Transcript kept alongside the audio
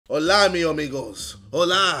Hola, mi amigos.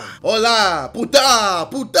 Hola. Hola. Puta.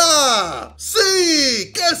 Puta.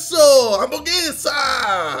 Sí. Queso.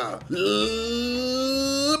 Hamburguesa.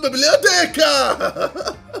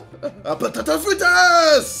 Biblioteca. Patatas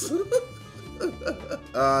fritas.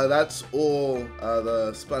 That's all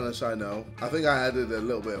the Spanish I know. I think I added a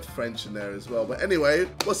little bit of French in there as well. But anyway,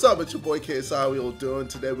 what's up? It's your boy KSI. How we all doing?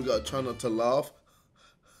 Today we got to try not to laugh.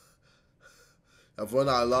 I've run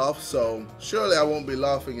out of laughs, so surely I won't be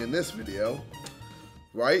laughing in this video,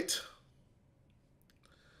 right?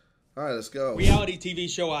 All right, let's go. Reality TV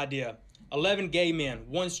show idea. 11 gay men,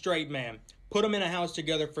 1 straight man. Put them in a house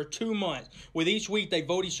together for 2 months. With each week, they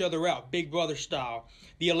vote each other out, Big Brother style.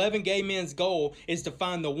 The 11 gay men's goal is to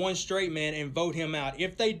find the 1 straight man and vote him out.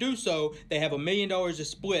 If they do so, they have $1 million to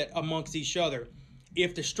split amongst each other.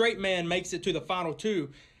 If the straight man makes it to the final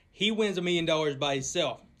 2, he wins $1 million by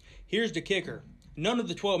himself. Here's the kicker. None of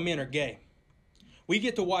the 12 men are gay. We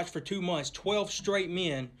get to watch for 2 months 12 straight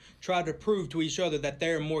men try to prove to each other that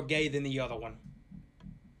they're more gay than the other one.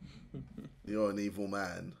 You're an evil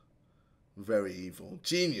man. Very evil.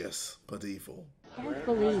 Genius, but evil. Can't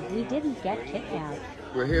believe we didn't get kicked out.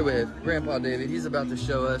 We're here with Grandpa David. He's about to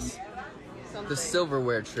show us the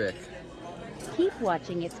silverware trick. Keep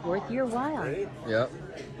watching, it's worth your while. Yep.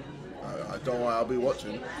 I don't worry, I'll be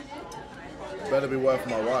watching. Better be worth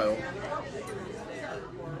my while.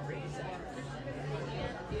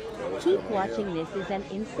 Keep watching, this is an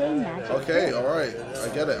insane magic. Okay, alright. I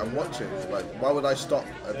get it. I'm watching. Like, why would I stop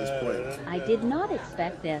at this point? I did not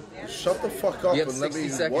expect this. Shut the fuck up You have and let 60 me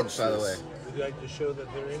seconds, watch by the way. this. Would you like to show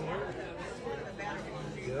that they're in here?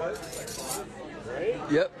 Good. Right?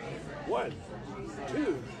 Yep. 1,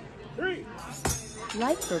 2, 3.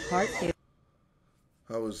 Like for part 2.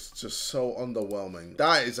 That was just so underwhelming.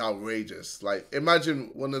 That is outrageous. Like, imagine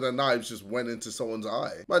one of the knives just went into someone's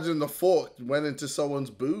eye. Imagine the fork went into someone's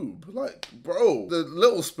boob. Like, bro, the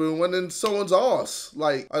little spoon went in someone's ass.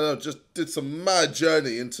 Like, I don't know, just did some mad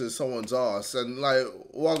journey into someone's ass. And like,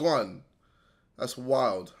 wagwan. That's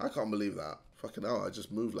wild. I can't believe that. Fucking hell, I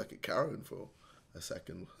just moved like a Karen for a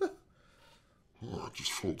second. I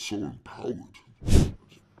just felt so empowered.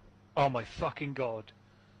 Oh my fucking god.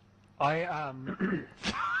 I am...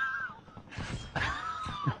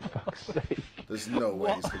 fuck's sake. There's no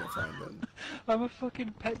way he's gonna find them. I'm a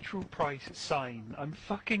fucking petrol price sign. I'm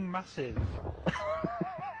fucking massive.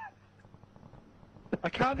 I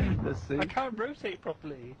can't rotate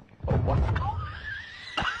properly. Oh my god.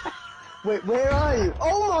 Wait, where are you?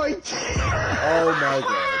 Oh my Oh my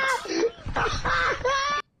god.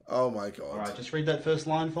 Oh my god. Alright, just read that first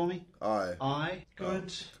line for me. I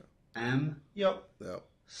am Yep.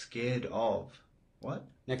 scared of. What?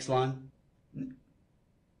 Next line.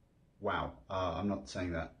 Wow. I'm not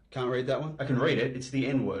saying that. Can't read that one? I can read it. It's the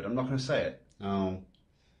N word. I'm not going to say it. Oh.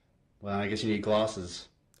 Well, I guess you need glasses.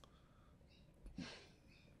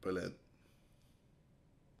 Brilliant.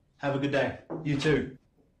 Have a good day. You too.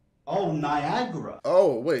 Oh, Niagara.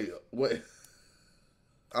 Oh, wait.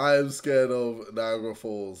 I am scared of Niagara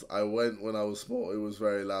Falls. I went when I was small. It was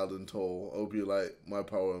very loud and tall. Hope you like my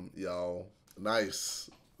poem, y'all. Nice.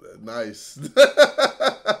 Nice.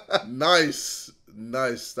 Nice.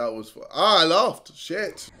 Nice. That was fun. I laughed.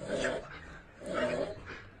 Shit.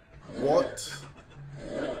 What?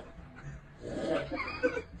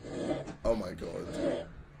 Oh my god.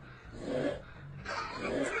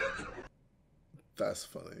 That's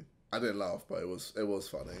funny. I didn't laugh, but it was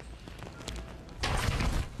funny.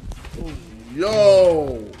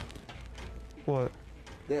 Yo! What?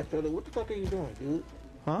 Yeah, feather, what the fuck are you doing, dude?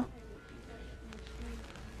 Huh?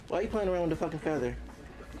 Why are you playing around with the fucking feather?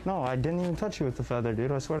 No, I didn't even touch you with the feather,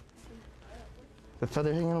 dude. I swear. The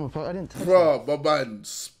feather hanging on my pocket, I didn't touch it. Bro, my man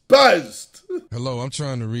spazzed. Hello, I'm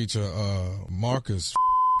trying to reach Marcus.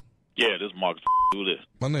 Yeah, this is Marcus. Who this?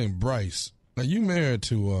 My name Bryce. Now, you married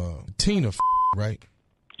to Tina, right?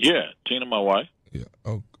 Yeah, Tina, my wife. Yeah,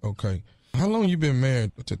 oh, okay. How long you been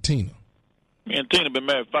married to Tina? Me and Tina been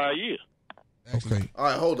married 5 years. Okay. All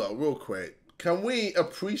right, hold on real quick. Can we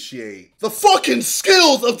appreciate the fucking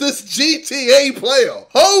skills of this GTA player?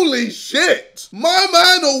 Holy shit. My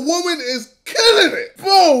man or woman is killing it.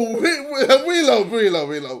 Bro,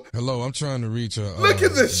 reload. Hello, I'm trying to reach Look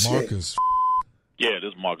at this Marcus. shit. Yeah,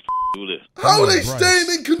 this is Marcus. Who this? How are they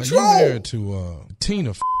staying in control? Now, you married to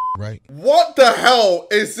Tina, right? What the hell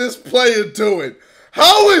is this player doing?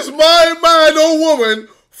 How is my man or woman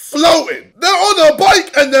floating? They're on a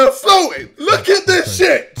bike and they're floating. Look at this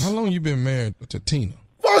shit. How long you been married to Tina?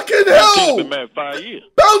 Fucking hell. Tina been married 5 years.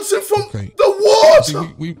 Bouncing from the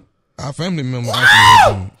water. See, our family member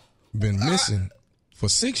actually has been missing for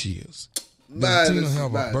 6 years. Does Man, Tina this is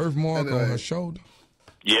have a mad. birthmark Anyway. on her shoulder?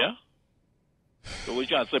 Yeah. So what you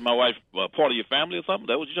trying to say? My wife part of your family or something?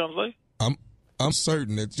 That what you trying to say? I'm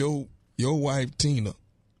certain that your wife Tina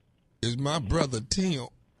is my brother Tim.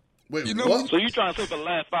 Wait, you know what? So you trying to say for the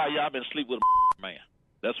last 5 years I've been asleep with a man?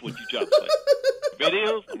 That's what you trying to say. If it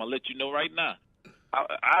is, I'm gonna let you know right now.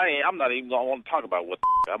 I'm not even gonna want to talk about what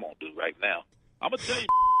the I'm gonna do right now. I'm gonna tell you,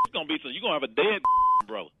 it's gonna be so you're gonna have a dead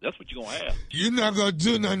brother. That's what you're gonna have. You're not gonna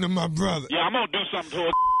do nothing to my brother. Yeah, I'm gonna do something to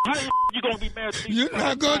her. How you gonna be married to me? You're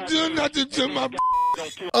not gonna do nothing to my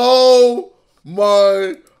brother. Oh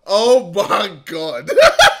my God.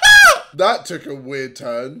 That took a weird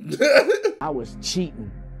turn. I was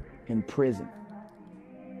cheating in prison.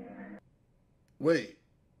 Wait.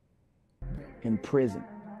 In prison.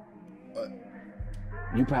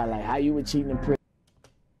 You probably like, how you were cheating in prison?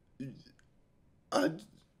 How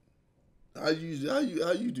you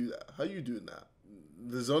do that? How you doing that?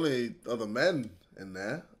 There's only other men in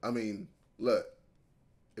there. I mean, look,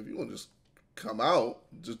 if you want to just come out,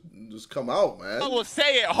 just come out, man. I will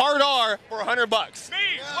say it, hard R for $100.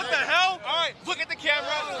 Me? What the hell? All right, look at the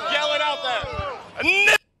camera, yell it out there.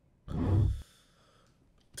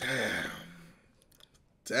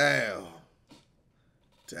 Damn.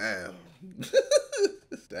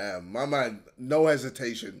 Damn, my man, no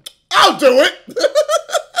hesitation. I'll do it!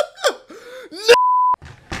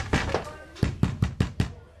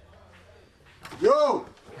 Yo!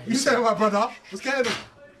 You say what, brother? What's going on?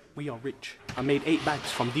 We are rich. I made 8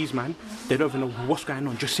 bags from these man. They don't even know what's going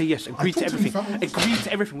on. Just say yes. Agree to everything. Agree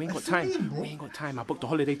to everything. We ain't got time. We ain't got time. I booked a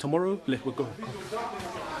holiday tomorrow. We'll go.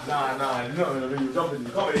 Nah, no, you jumping.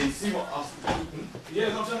 Come on, you see what us.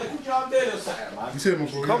 Yeah, I'm saying, good job there, man. You see my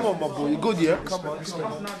boy? Come on, my boy. You good, yeah? Come on. It's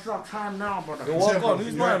not time now, brother. Yo, walk on.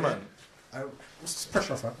 Who's my man? What's the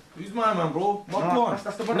pressure, fam? Who's my man, bro?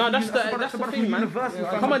 That's the thing, man.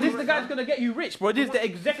 Come on, this is the guy that's gonna get you rich, bro. This is the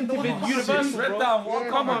executive in Universal, bro.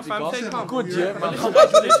 Come on, fam. Say come. Good, yeah.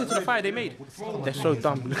 Listen to the fire they made. They're so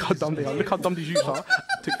dumb. Look how dumb they are. Look how dumb these youths are.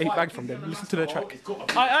 Took 8 bags from them. Listen to their track.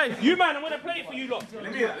 Aye, you man, I'm gonna play it for you lot.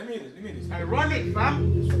 Let me hear this. Hey, run it,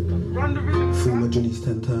 fam. Run the rhythm. Free my Jillies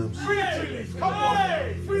 10 times. Free the Jillies. Come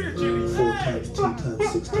on. Free the Jillies. 4 times, 2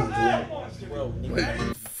 times, 6 times. Wait,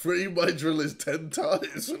 free my drillers 10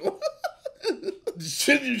 times?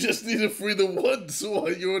 Shouldn't you just need to free them once? Why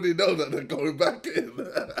you already know that they're going back in?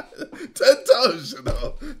 10 times, you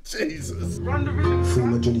know? Jesus. Run the rhythm. Free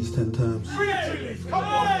my Jillies 10 times. Free the Jillies. Come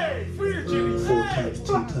on. Free the Jillies. 4 times,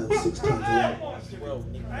 2 times, 6 times.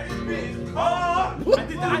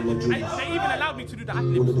 They even allowed me to do the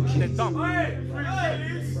ad-libs. They're dumb.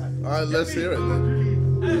 Alright, let's hear it then.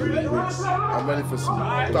 I'm ready for some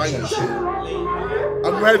banging shit.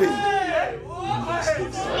 I'm ready.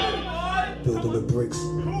 Building the bricks.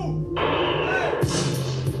 You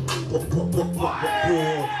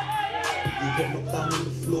get knocked down on the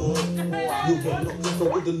floor. You get knocked off a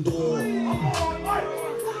wooden door.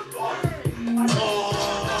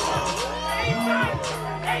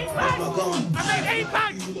 I made 8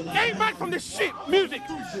 bags! 8 bags from this shit music!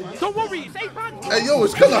 Don't worry, it's 8 bags! Hey yo,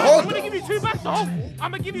 it's kinda hard. I'm gonna give you 2 bags to hold!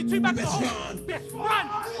 I'm gonna give you 2 bags to hold! Best run!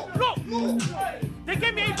 Look! They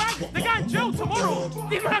gave me 8 bags! They got in jail tomorrow!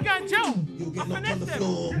 These men are going in jail! I finessed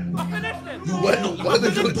them! I finessed them! Why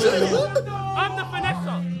they go to jail? I'm the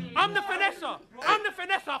finesser! I'm the finesser! I'm the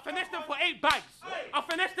finesser! I finessed them for 8 bags! I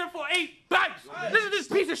finessed them for 8 bags! Listen to this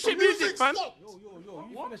piece of shit music, fam! You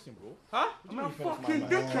finessing, bro? Huh? I'm a fucking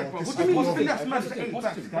dickhead, bro. What do you mean you finesse man to 8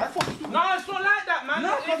 bags, guys? No, it's not like that, man.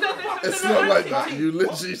 It's not like that. You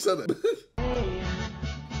literally said it.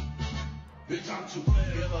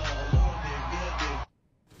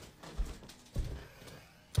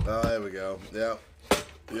 Oh, there we go.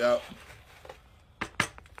 Yep.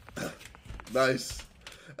 Nice.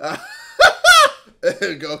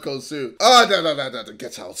 Go Kosu. Oh, no.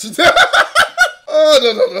 Get out. Oh,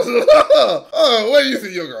 no. Oh, where do you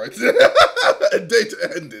think you're going?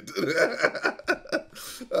 Data ended.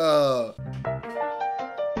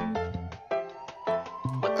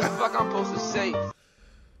 What the fuck I'm supposed to say?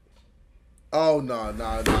 Oh, no,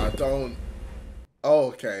 don't. Oh,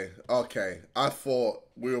 okay. I thought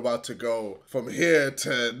we were about to go from here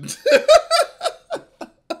to...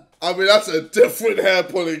 I mean, that's a different hair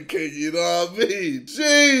pulling king, you know what I mean?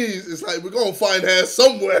 Jeez, it's like we're gonna find hair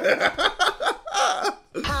somewhere.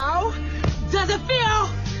 How does it feel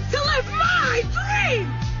to live my dream?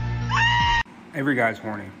 Every guy's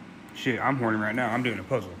horny. Shit, I'm horny right now. I'm doing a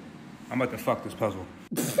puzzle. I'm about to fuck this puzzle.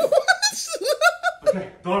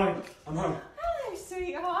 Okay, darling, I'm home. Hello,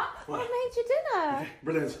 sweetheart. What made you dinner?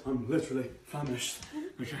 Brilliant. I'm literally famished.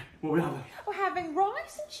 Okay, what are we having? We're having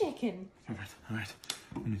rice and chicken. All right.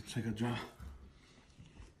 Let me take a jar.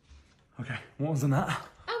 Okay, what was in that?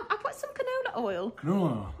 oil.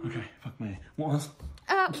 Canola. Okay, fuck me. What else?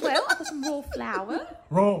 Well, I put some raw flour.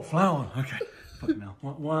 Raw flour. Okay. Fucking hell.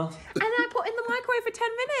 What else? And I put in the microwave for 10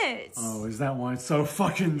 minutes. Oh, is that why it's so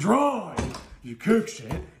fucking dry? You cook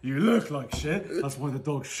shit, you look like shit, that's why the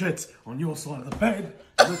dog shits on your side of the bed,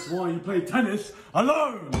 and that's why you play tennis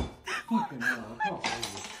alone! Fucking hell, I can't believe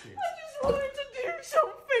this shit. I just wanted to do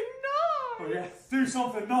something nice. Oh yeah, do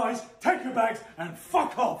something nice, take your bags, and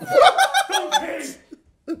fuck off! Donkey!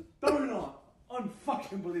 Donut!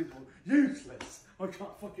 Unfucking believable. Useless. I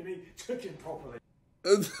can't fucking eat chicken properly.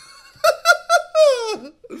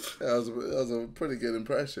 That was a pretty good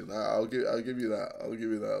impression. I'll give you that. I'll give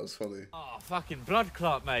you that. It was funny. Oh, fucking blood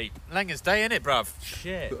clot, mate. Langer's day, innit, bruv?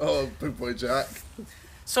 Shit. Oh, big boy Jack.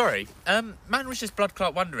 Sorry, man was just blood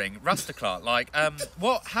clot wondering, Rustaclot, like,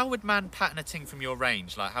 how would man pattern a ting from your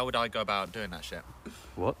range? Like, how would I go about doing that shit?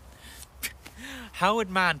 What? How would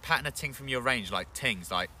man pattern a ting from your range, like tings?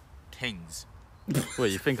 What,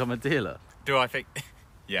 you think I'm a dealer? Do I think...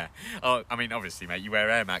 Yeah. Oh, I mean, obviously, mate, you wear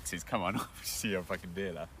Air Maxes. Come on, obviously you're a fucking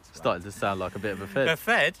dealer. Starting to sound like a bit of a fed. A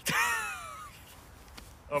fed?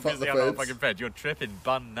 Obviously, I'm not a feds. fucking fed. You're tripping,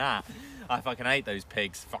 bun that. I fucking hate those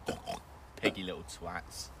pigs. Piggy little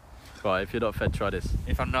twats. Right, if you're not fed, try this.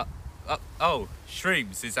 If I'm not... oh,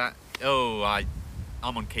 shrooms, is that... Oh, I'm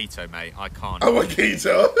on keto, mate. I can't. I'm on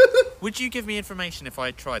keto. Would you give me information if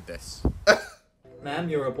I tried this? Ma'am,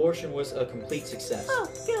 your abortion was a complete success. Oh,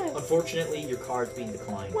 good. Unfortunately, your card's being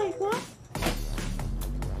declined. Wait, what?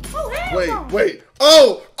 Oh, hell no. Wait.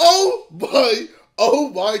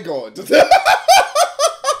 Oh my God.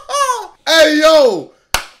 Hey, yo.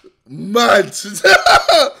 Mad.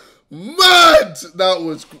 Mad. That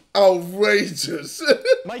was outrageous.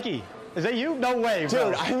 Mikey, is that you? No way,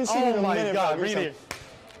 bro. Dude, I haven't seen you in a minute, Oh my God, bro. read it.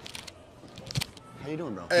 How you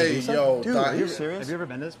doing, bro? Hey, yo. Dude, are you serious? Have you ever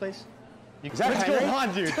been to this place? Is that What's Henry? going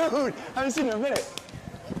on, dude? Dude, I haven't seen you in a minute.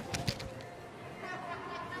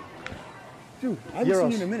 Dude, I haven't seen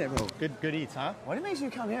you in a minute, bro. Good eats, huh? What makes you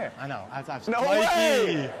come here? I know. I've No Mikey.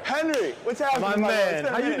 way! Henry, what's happening, My bro? man, It's been a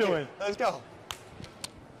how you minute, doing? dude. Let's go.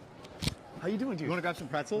 How you doing, dude? You want to grab some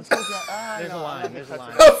pretzels? There's There's a line. There's a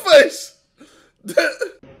line. Her face.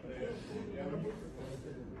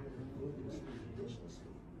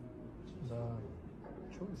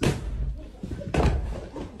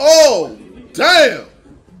 Oh, damn.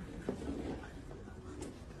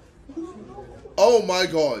 Oh my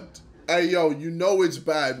God. Hey, yo, you know it's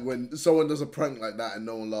bad when someone does a prank like that and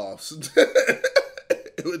no one laughs.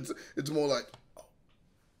 It's more like,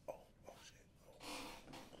 oh shit.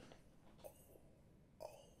 Oh,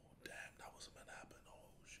 damn, that wasn't meant to happen. Oh,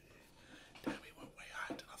 shit. Damn, he went way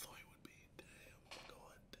higher than I thought he would be. Damn, oh my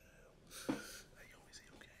God, damn. Hey, yo, is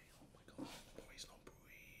he okay? Oh my God, bro, he's not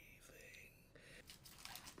breathing.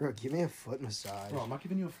 Bro, give me a foot massage. Bro, I'm not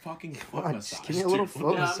giving you a fucking Come foot on, massage. just give me a little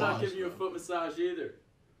foot Yeah, massage. I'm not giving you a foot massage either.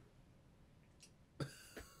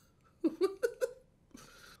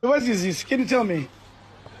 What is this? Can you tell me?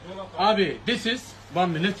 Abi, this is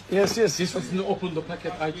 1 minute. Yes. This is not open the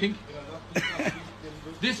packet, I think.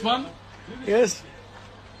 This one, Yes.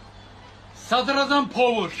 Sadrazam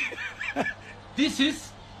power. This is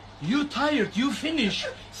you tired, you finish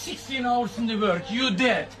 16 hours in the work, you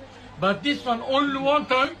dead. But this one only one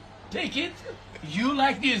time, take it, you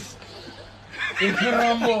like this.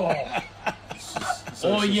 Rambo.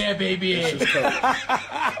 Oh yeah, baby.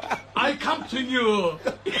 I come to you.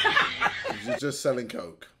 You're just selling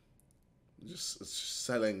coke. It's just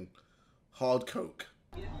selling hard coke.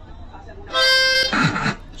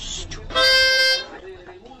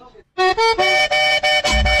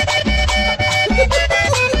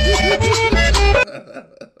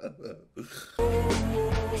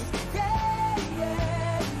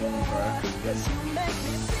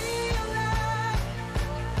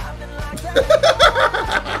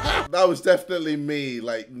 That was definitely me,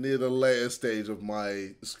 like, near the later stage of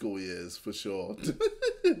my school years, for sure.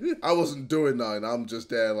 I wasn't doing nothing. I'm just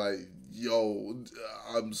there like, yo,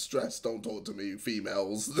 I'm stressed. Don't talk to me,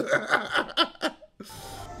 females.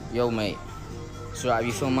 Yo, mate. So, have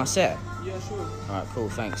you filmed my set? Yeah, sure. Alright, cool,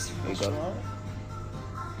 thanks. Here you go.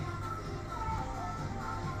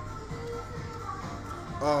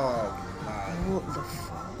 Oh, man. What the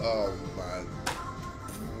fuck? Oh, man.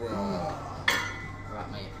 Bro. Right,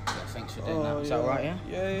 mate. Yeah, thanks for doing that. Is that alright, yeah?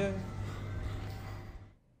 Yeah.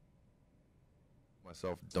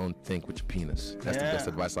 myself, don't think with your penis. That's the Yeah. best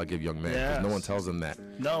advice I give young men. 'Cause no one tells them that.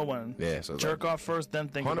 No one. Yeah, so Jerk off first, then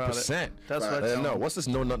think about it. 100%. That's what I tell No, them. what's this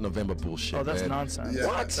No Nut November bullshit? Oh, that's man? nonsense. Yeah.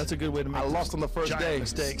 What? That's a good way to make I lost on the first giant day.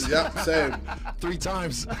 mistakes. Yeah, same. 3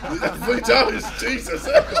 times. 3 times, Jesus.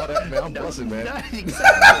 Man, I'm busting, man. Exactly.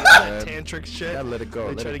 That Man. tantric shit. Gotta let it go.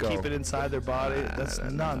 They let try it to go. keep it inside their body. That's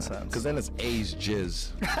nonsense. Because then it's aged jizz.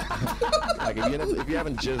 Like if you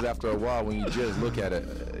haven't jizz after a while, when you jizz, look at it.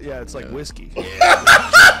 Yeah, it's like whiskey.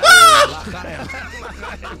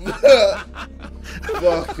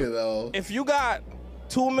 Fucking hell. If you got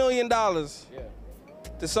 $2 million to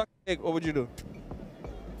suck dick, what would you do?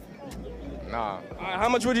 Nah. How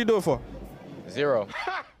much would you do it for? 0.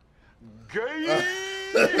 Wait,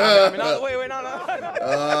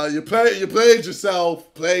 no. You played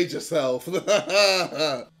yourself. Played yourself.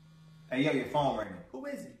 Hey, yo, your phone ringing. Who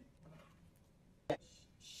is it?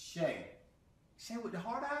 Shay. Shay with the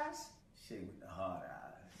hard eyes? Shay with the hard eyes.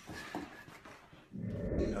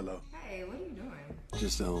 Hello. Hey, what are you doing?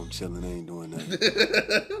 Just chilling, ain't doing nothing.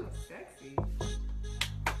 Sexy.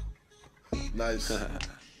 Nice.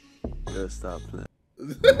 Just stop playing.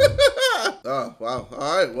 Oh, wow.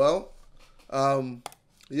 All right, well.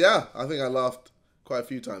 Yeah, I think I laughed quite a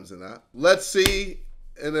few times in that. Let's see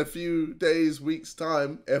in a few days, weeks'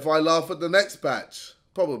 time, if I laugh at the next batch.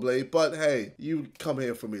 Probably, but hey, you come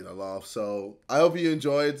here for me to laugh. So I hope you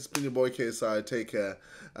enjoyed. It's been your boy KSI. Take care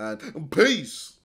and peace.